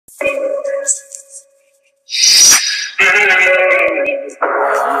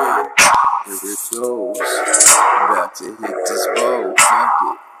to hit this bowl. Fuck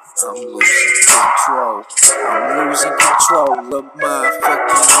it. I'm losing control. I'm losing control of my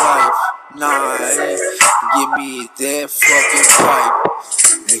fucking life. Nah, give me that fucking pipe.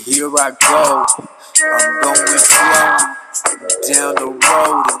 And here I go. I'm going flowing down the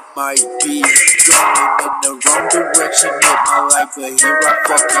road. It might be going in the wrong direction with my life, but here I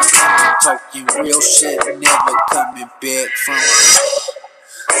fucking am, talking real shit, never coming back from it.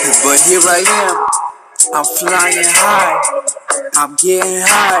 But here I am. I'm flying high, I'm getting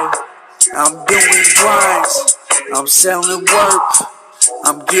high, I'm doing grinds, I'm selling work,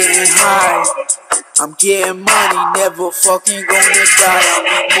 I'm getting high, I'm getting money, never fucking gonna die.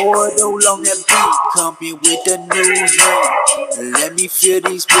 I'm immortal on that beat, coming with a new hit. Let me feel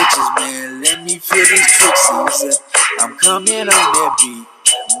these bitches, man, let me feel these trixies. I'm coming on that beat.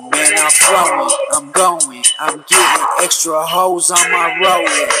 Man, I'm flowing, I'm going, I'm getting extra hoes on my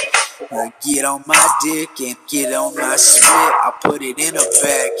roller. I get on my dick and get on my spit. I put it in a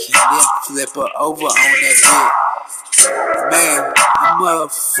bag and then flip her over on that dick. Man, I'm a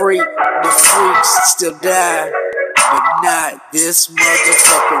freak, the freaks still die, but not this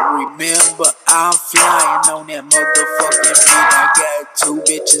motherfucker. Remember, I'm flying on that motherfucking beat. I got two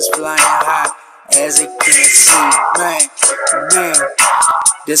bitches flying high, as you can see. Man,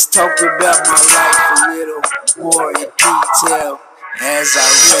 just talk about my life a little more in detail as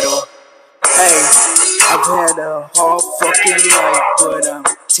I riddle. Hey, I've had a hard fucking life, but I'm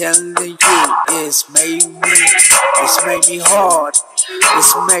telling you, it's made me hard,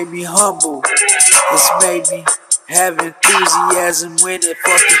 it's made me humble, it's made me have enthusiasm when it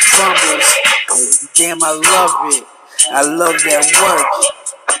fucking crumbles. And damn, I love it, I love that work,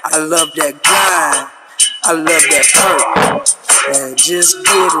 I love that grind, I love that perk, and just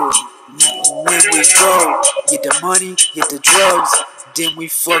get it. When we go, get the money, get the drugs, then we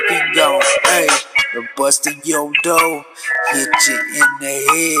fucking go. Hey, we're busting your dough, hit you in the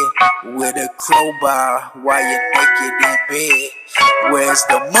head with a crowbar while you're naked in bed. Where's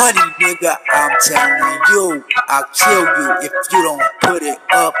the money, nigga? I'm telling you, I'll kill you if you don't put it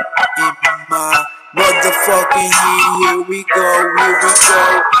up in my motherfucking head. Here we go, here we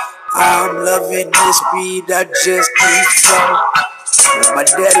go. I'm loving this beat, I just keep flowing. My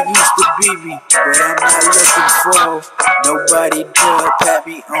daddy used to beat me, but I'm not looking for nobody to pat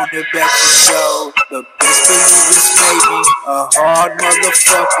me on the back to show. The best believers made me a hard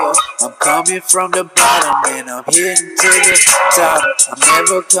motherfucker. I'm coming from the bottom and I'm heading to the top. I'm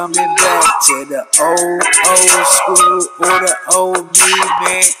never coming back to the old school or the old me,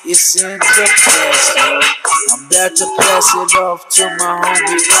 man. It's in the past, yo. I'm about to pass it off to my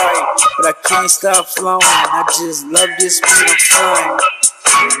homie right, but I can't stop flowing. I just love this beat, I'm flying.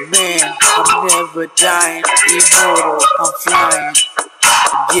 Man, I'm never dying, immortal, I'm flying.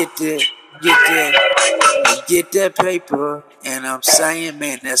 Get that paper. And I'm saying,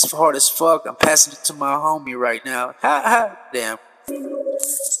 man, that's hard as fuck. I'm passing it to my homie right now. Ha ha, damn.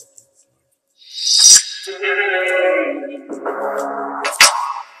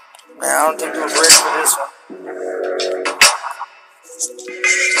 Man, I don't think you was ready for this one.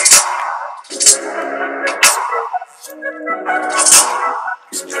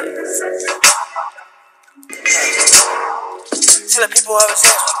 See, like people always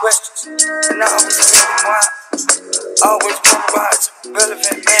ask me questions, and I always tell them why. Always wonder why it's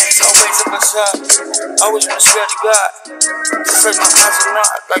relevant, man. It's always up inside. Always want to swear to God. Just like my eyes are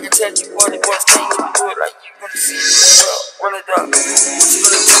not. Like I tell you what it was, can't even do it like you want to see it, bro. Run it up. What you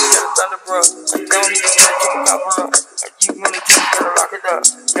gonna do? You gotta thunder, bro. Like don't even gotta keep a copper up. Like you gonna tell you gotta lock it up.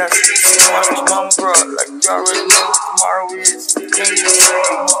 That's it. You know I was mama, bro. Like you already know what tomorrow is. Can't even say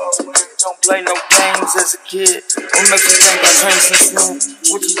no more. Don't play no games as a kid. What makes you think I trained since noon?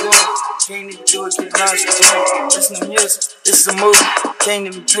 What you doing? Can't even do it, get lost with you. Listen to music, this is a movie. Can't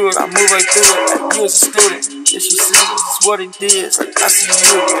even do it, I move right through it. Like you as a student, yes you see, this is what it is. Like I see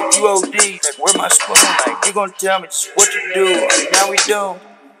you, like you OD. Like where my spoon? Like you gonna tell me just what you do. Like now we do.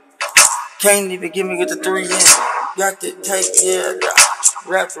 Can't even give me with the 3 in. Got to take care of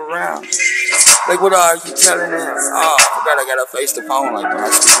wrap around. Like what are you telling them? Oh, I forgot I gotta face the phone like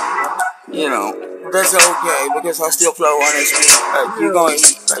that. You know, that's okay because I still flow on this beat. Like you gonna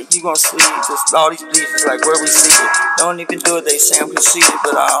eat, like you gonna sleep. Just all these beats like where we see it. Don't even do it, they say I'm conceited,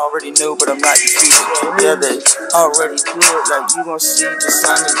 but I already knew, but I'm not defeated. Yeah, they already do it. Like you gonna see the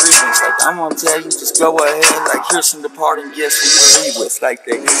sign of grievance. Like I'm gonna tell you, just go ahead. Like here's some departing gifts for you to leave with. Like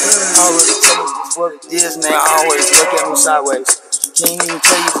they already tell me just what it is, and they always look at me sideways. Can't even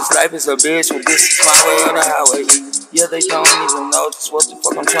tell you this life is a bitch, but this is my way or the highway. Yeah, they don't even know just what the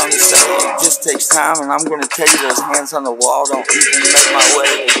fuck I'm trying to say. It just takes time, and I'm gonna tell you those hands on the wall don't even make my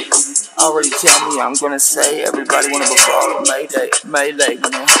way. already tell me I'm gonna say everybody wanna befall Mayday, Mayday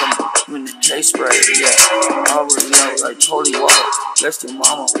when the case spray, yeah. Already know like holy water. Bless your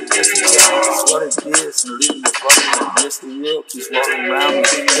mama, bless your tell me just what it is and leaving the fucking bless the will, keeps rolling around me,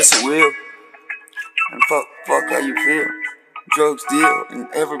 yes it will. And fuck how you feel. Drugs deal, and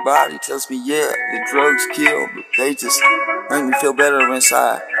everybody tells me, yeah, the drugs kill, but they just make me feel better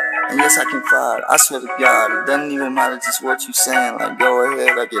inside. And yes, I can fight. I swear to God, it doesn't even matter just what you saying. Like, go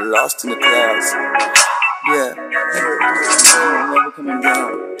ahead, I get lost in the clouds. Yeah, I'm never coming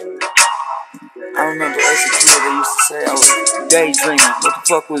down. I remember as a kid, they used to say I was daydreaming. What the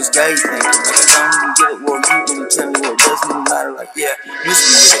fuck was day thinking? Like, I don't even get it. Well, you gonna tell me what it doesn't even matter. Like, yeah, miss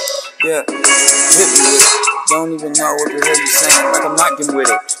me with it. Yeah, hit me with it. Don't even know what the hell you saying. Like, I'm not getting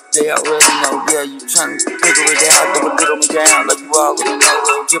with it. They already know, yeah, you trying to figure it out. Double little me down. Like, you already know.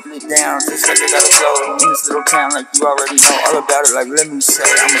 Well, dripping it down. Just like I got a flow in this little town. Like, you already know all about it. Like, let me say,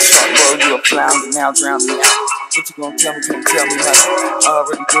 I'm a shark, bro. You a flounder. Now drown me out. What you gonna tell me? Can't tell me nothing. I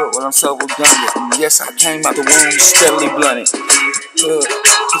already do it when I'm so done with. And yes, I came out the womb steadily blunted.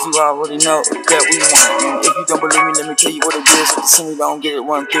 Cause you already know that we want it. And if you don't believe me, let me tell you what it is. If the singer don't get it,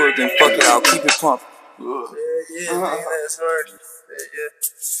 run through it, then fuck it, I'll keep it pumping. Yeah, that's hard.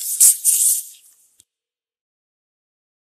 Yeah.